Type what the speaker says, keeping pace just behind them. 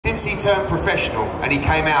Since he turned professional and he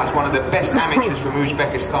came out as one of the best amateurs from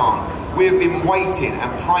Uzbekistan, we have been waiting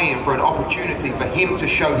and praying for an opportunity for him to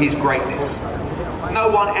show his greatness.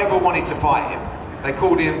 No one ever wanted to fight him. They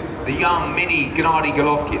called him the young mini Gennady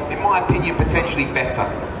Golovkin. In my opinion, potentially better.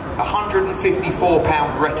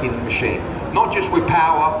 154-pound wrecking machine. Not just with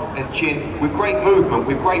power and chin, with great movement,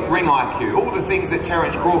 with great ring IQ, all the things that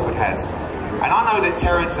Terence Crawford has. And I know that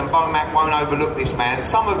Terence and Bomac won't overlook this man.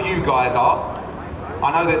 Some of you guys are.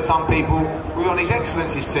 I know that some people who are on his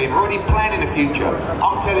Excellencies team are already planning the future.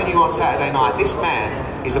 I'm telling you on Saturday night, this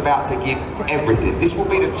man is about to give everything. This will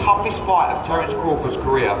be the toughest fight of Terence Crawford's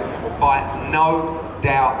career, by no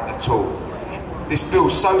doubt at all. This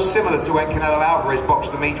feels so similar to when Canelo Alvarez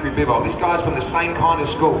boxed Dimitri Bivol. This guy's from the same kind of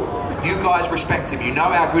school. You guys respect him, you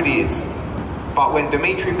know how good he is. But when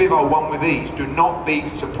Dimitri Bivol won with ease, do not be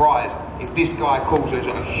surprised if this guy causes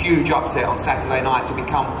a huge upset on Saturday night to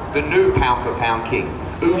become the new pound-for-pound king.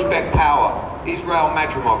 Uzbek power, Israil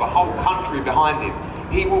Madrimov, a whole country behind him.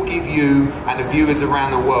 He will give you and the viewers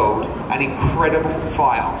around the world an incredible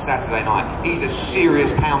fight on Saturday night. He's a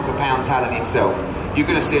serious pound-for-pound talent himself. You're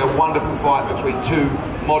going to see a wonderful fight between two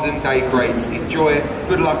modern-day greats. Enjoy it.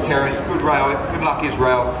 Good luck, Terence. Good luck,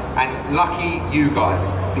 Israel. And lucky you guys,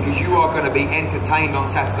 because you are going to be entertained on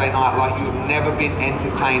Saturday night like you've never been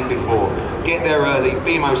entertained before. Get there early.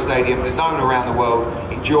 BMO Stadium, the zone around the world.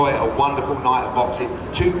 Enjoy a wonderful night of boxing.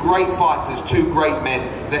 Two great fighters, two great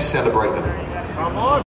men. Let's celebrate them.